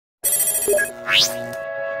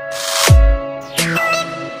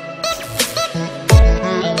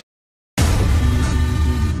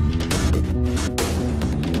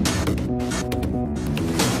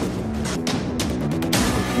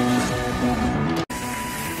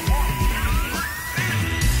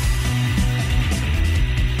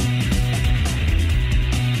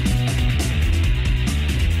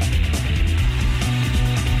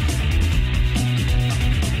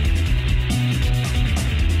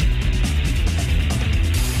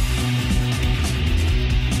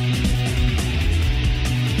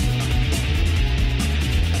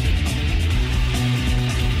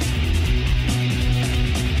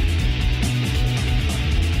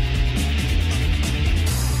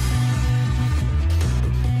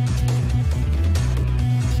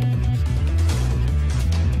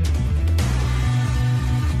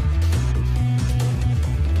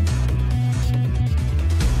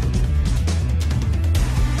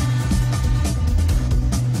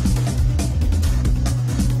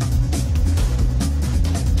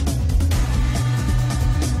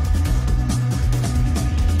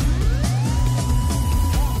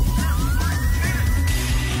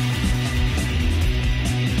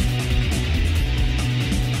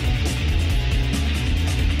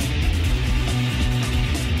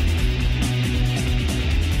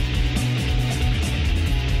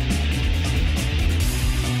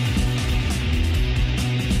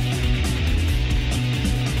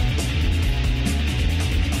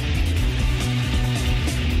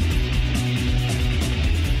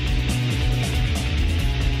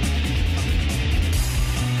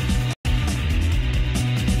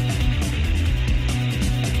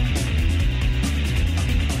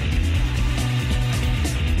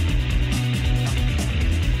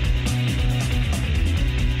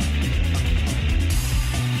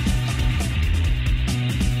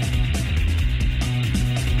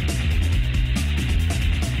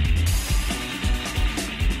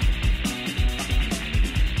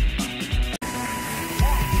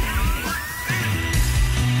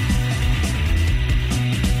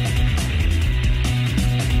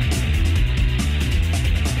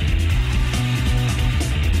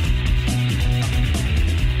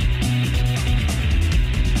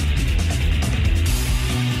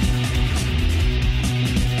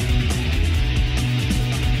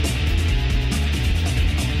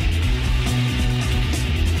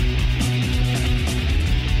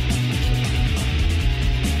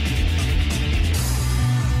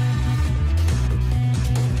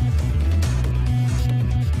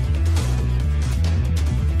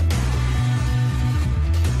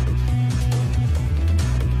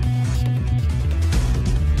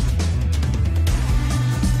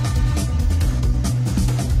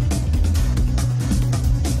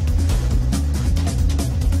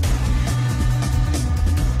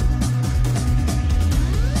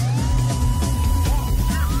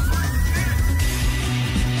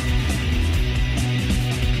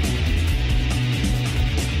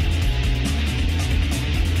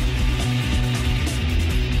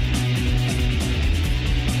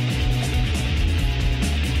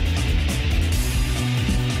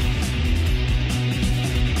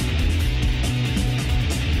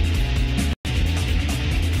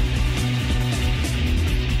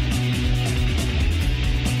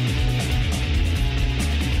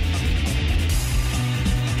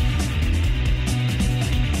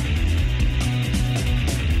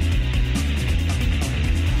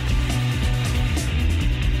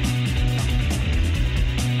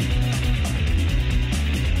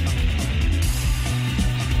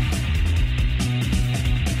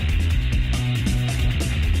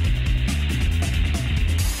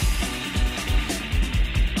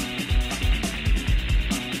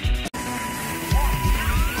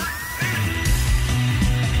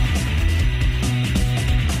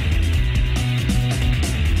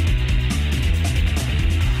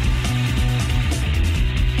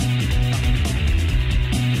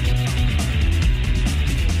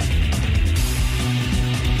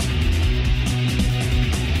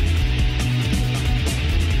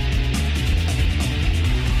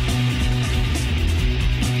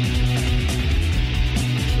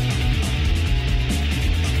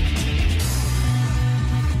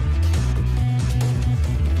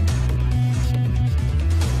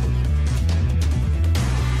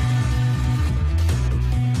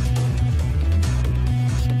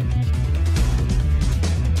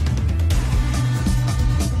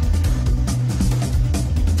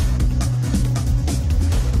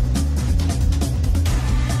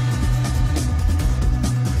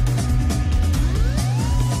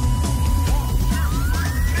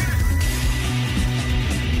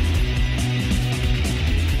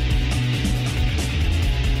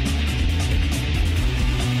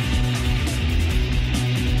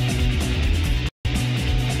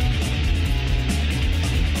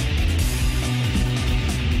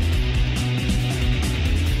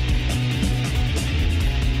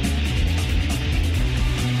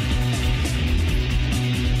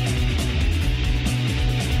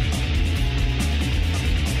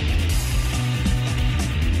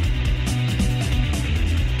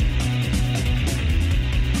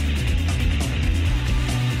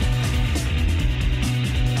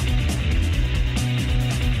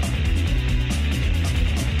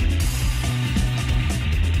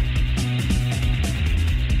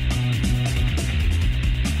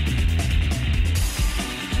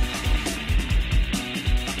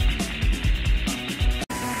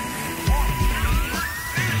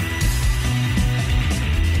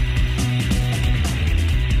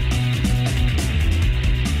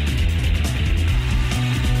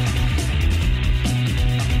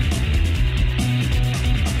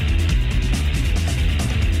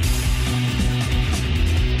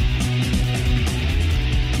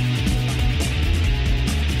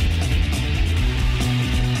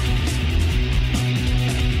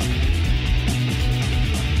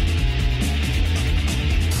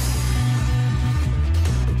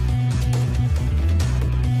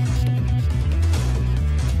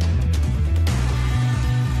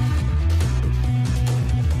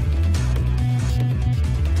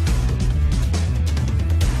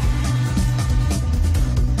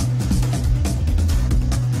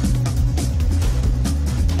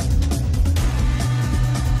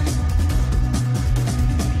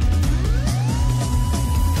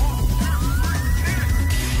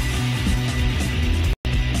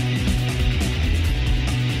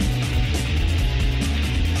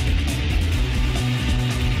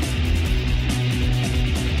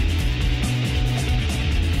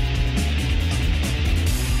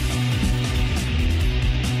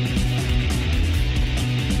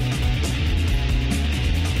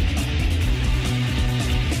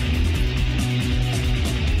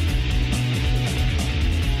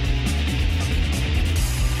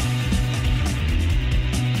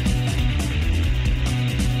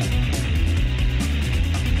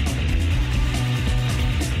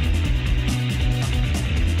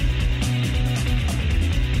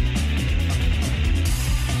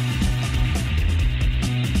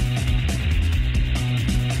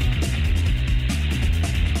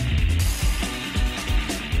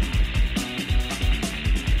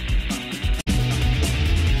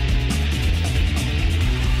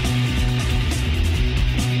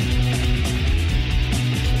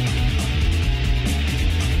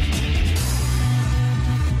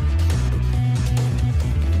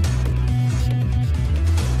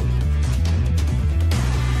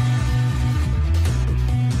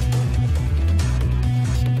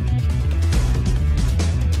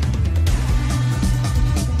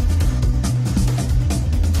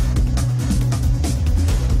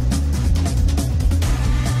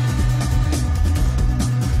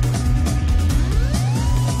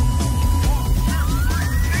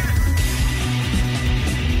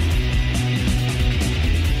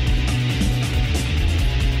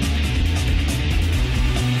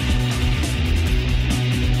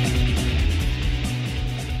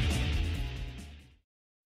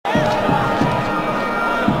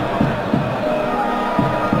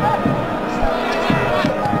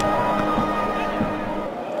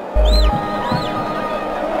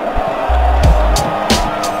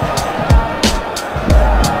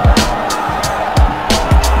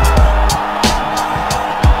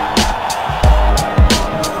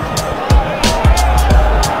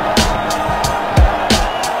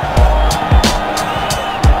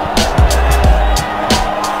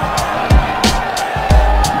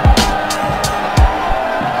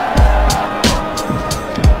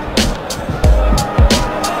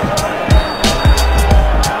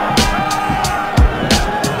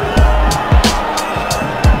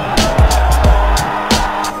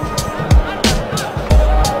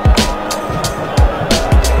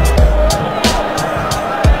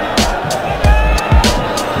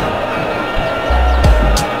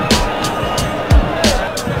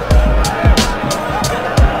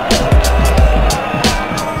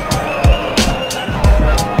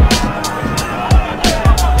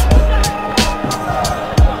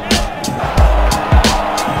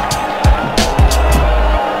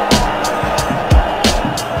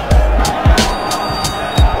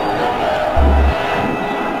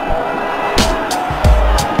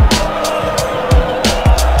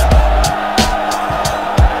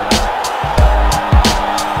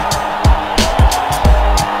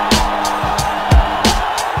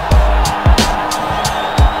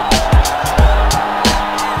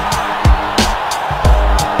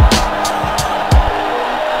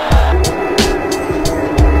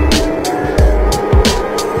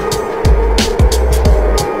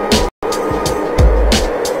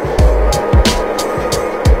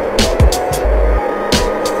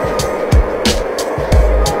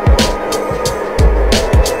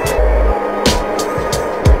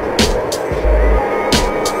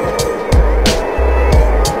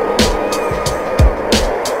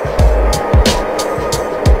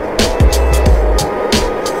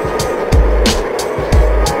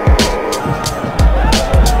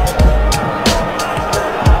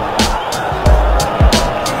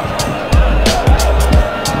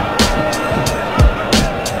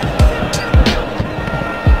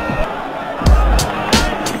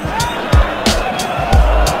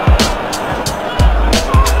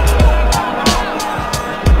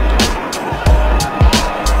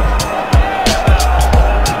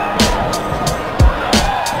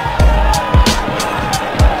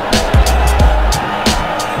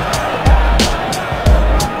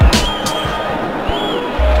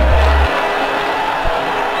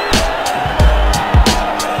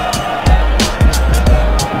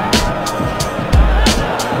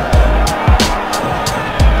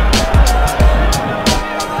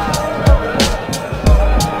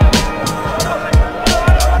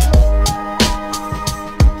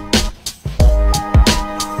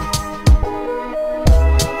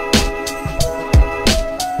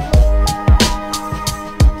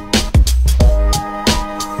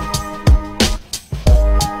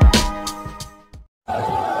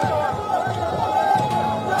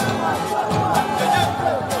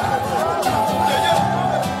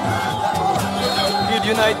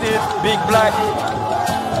United, Big Black.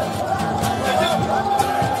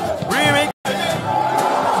 Remix.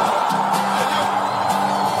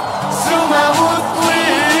 Sur ma route, oui,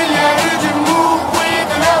 il y a eu du move, oui,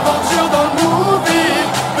 de l'aventure dans le movie,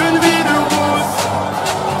 une vie de rousse.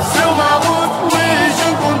 Sur ma route, oui, je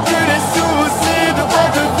ne compte plus les soucis, de pas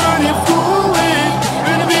devenir fou, oui,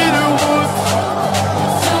 une vie de rousse.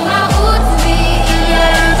 Sur ma route, oui, Il y a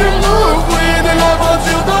eu du move, oui, de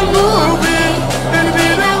l'aventure dans le movie, une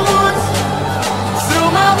vie de rousse. Sur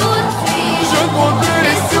ma route, oui, je ne compte plus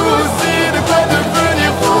les soucis, de pas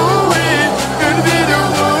devenir fou, oui, une vie de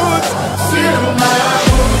route. Sur ma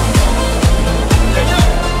route,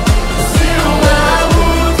 sur ma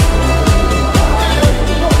route,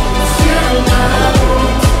 sur ma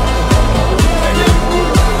route,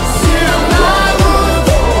 sur ma route.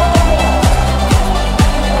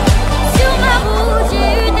 sur ma route, j'ai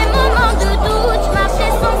eu des moments de doute. Je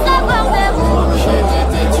marchais sans savoir vers où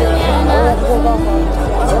j'étais, tu rien à foutre.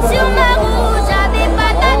 Sur ma route, j'avais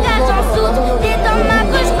pas d'attache en soute. Et dans ma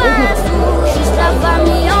poche, pas un sou, juste la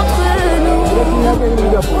famille entre nous.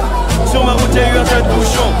 Sur ma route, il y a eu un tas de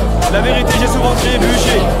bouchons. La vérité, j'ai souvent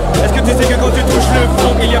trébuché. Est-ce que tu sais que quand tu touches le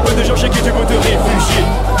fond, il y a peu de gens chez qui tu peux te réfugier?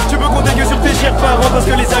 Tu peux compter que sur tes chers parents parce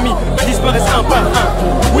que les amis disparaissent un par un.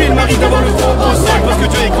 Oui, il m'arrive d'avoir le front au sol parce que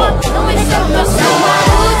tu es grand. Non, mais ça me Sur ma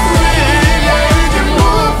route, oui, il y a eu du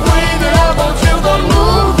move, oui, de l'aventure dans le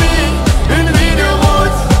movie, une vie de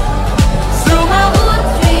route. Sur ma route,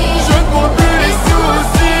 oui, je ne compte plus les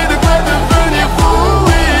soucis, de quoi devenir fou,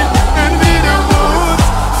 oui, une vie de route.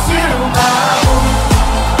 Sur ma route,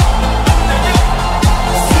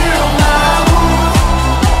 sur ma route,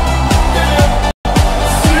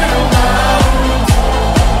 sur ma route,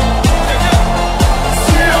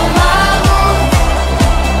 sur ma route.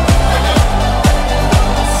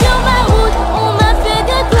 sur ma route, on m'a fait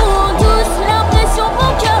des tours en douce. L'impression que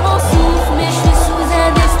mon cœur en souffle, mais je suis sous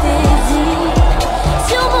anesthésie.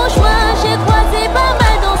 Sur mon chemin, j'ai croisé pas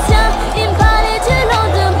mal d'anciens. Ils me parlaient du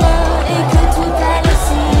lendemain et que tout allait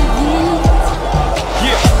si vite.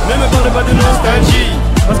 Yeah, ne me parle pas de nostalgie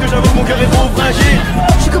parce que j'avoue que mon cœur est trop fragile.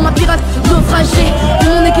 Je suis comme un pirate naufragé. De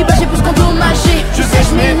mon équipage est plus qu'endommagé. Je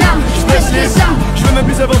sèche mes larmes, je baisse les armes. Je veux même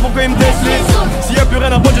plus savoir pourquoi ils me testent les os. S'il y a plus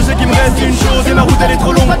rien à prendre, je sais qu'il me reste une chose. Et ma route elle est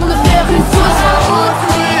trop longue. Pas de faire une fausse route.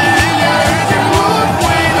 Oui, il y a eu du move,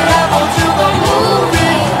 oui, de l'aventure dans le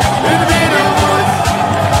movie, une vie de route.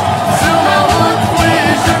 Sur ma route, oui,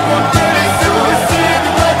 je compte plus les soucis, de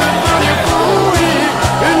quoi devenir fou, oui,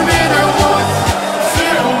 une vie de route.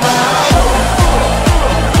 Sur ma route,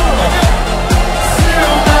 sur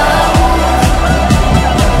ma route,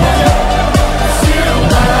 sur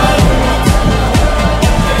ma route,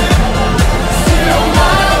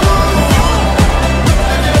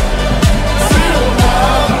 sur ma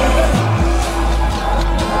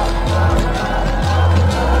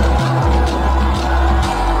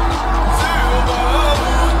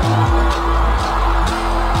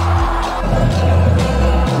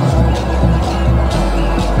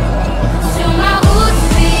Sur ma route,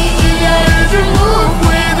 oui, Il y a eu du move,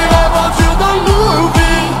 oui, de l'aventure dans le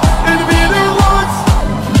movie, une vie de route.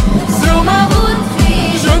 Sur ma route, oui,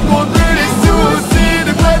 je ne compte plus les soucis,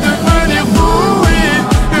 de quoi devenir fou, oui,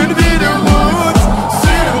 une vie de route.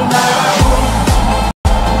 Sur ma route,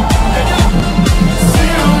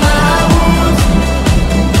 sur ma route,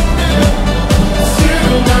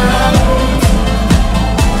 sur ma route,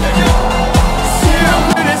 sur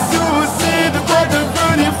les soucis, de quoi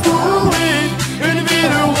devenir fou, oui, une vie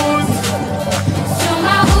de route. sur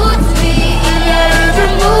ma route, oui, Il y a eu du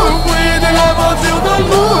move, oui, de l'aventure dans le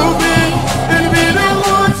movie, une vie de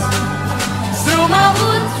route. Sur ma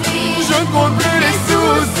route, oui, je ne compte plus les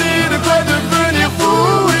soucis, de quoi devenir fou,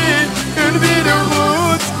 oui, une vie de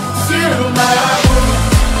route. Sur ma route,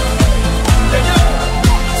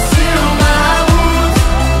 sur ma route,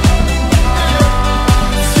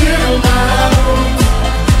 sur ma route,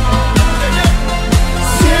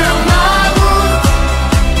 sur ma route.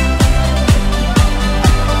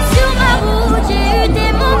 sur ma route, j'ai eu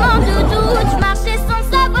des moments de doute. Je marchais sans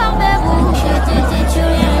savoir vers où j'étais, tu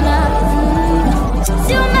rien à foutre.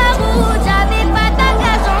 Sur ma route, j'avais pas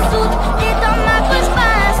d'attache en soute. Et dans ma poche,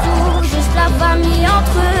 pas un sou, juste la famille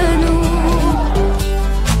entre nous.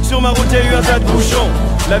 Sur ma route, il y a eu un tas de bouchons.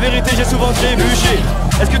 La vérité, j'ai souvent trébuché.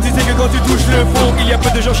 Est-ce que tu sais que quand tu touches le fond, il y a peu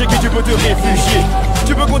de gens chez qui tu peux te réfugier?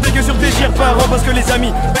 Tu peux compter que sur tes chers parents parce que les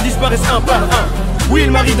amis disparaissent un par un. Oui,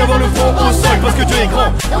 il m'arrive d'avoir le front au sol parce que tu es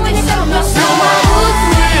grand. Non, mais ça me Sur ma route,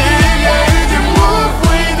 oui, il y a eu du move,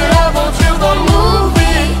 oui, de l'aventure dans le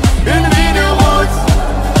movie, une vie de route.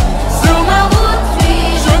 Sur ma route, oui,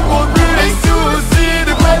 je ne compte plus les soucis,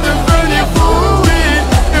 de quoi devenir fou, oui,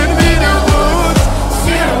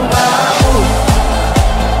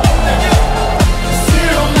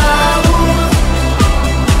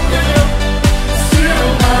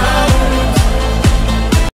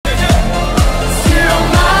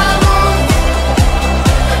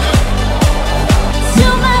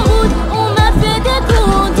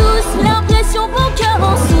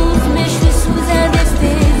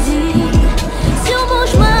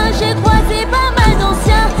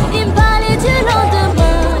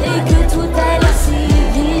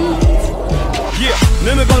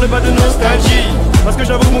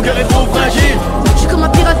 j'avoue que mon cœur est trop fragile. Je suis comme un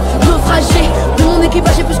pirate naufragé, de mon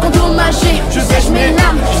équipage est plus qu'endommagé. Je sèche mes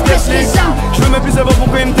larmes, je baisse les armes. Je veux même plus savoir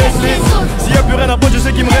pourquoi ils me testent les autres. S'il y a plus rien à prendre, je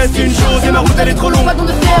sais qu'il me reste une chose. Et ma route elle est trop longue. Pas besoin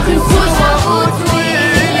de faire une pause. Sur ma route, oui,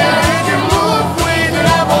 il y a eu du move, oui, de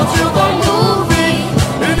l'aventure dans le movie.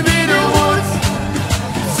 Une vie de route.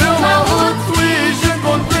 Sur ma route, oui, je ne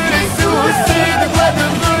compte plus les soucis. De quoi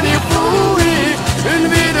devenir fou, oui. Une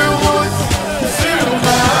vie de route. Sur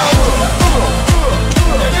ma route.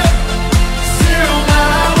 Sur ma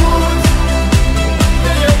route.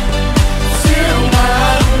 Sur ma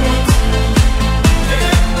route.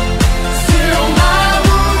 Sur ma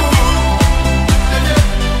route. Sur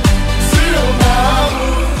ma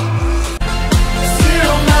route.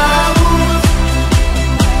 Sur ma route.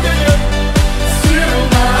 Sur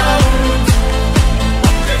ma route.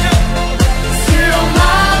 Sur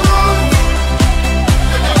ma route.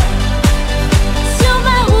 Sur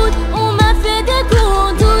ma route, on m'a fait des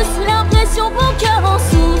cours douces. L'impression que mon cœur en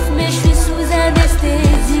souffle, mais je suis sous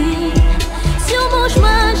anesthésie. Sur mon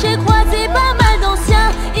chemin, j'ai croisé pas mal d'anciens.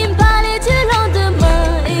 Ils me parlaient du lendemain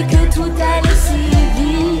et que tout allait si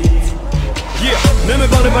vite. Yeah, ne me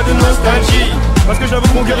parle pas de nostalgie, parce que j'avoue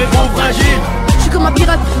que mon cœur est trop fragile. Je suis comme un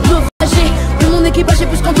pirate naufragé, de mon équipage est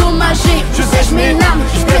plus qu'endommagé. Je sèche mes larmes,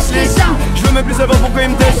 je baisse les armes. Je veux même plus savoir pourquoi ils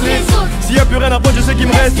me testent les autres. S'il y a plus rien à prendre, je sais qu'il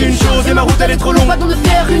me reste une chose. Et ma route elle est trop longue. Pas besoin de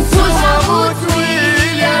faire une Sur pause. ma route, oui,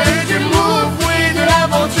 il y a eu du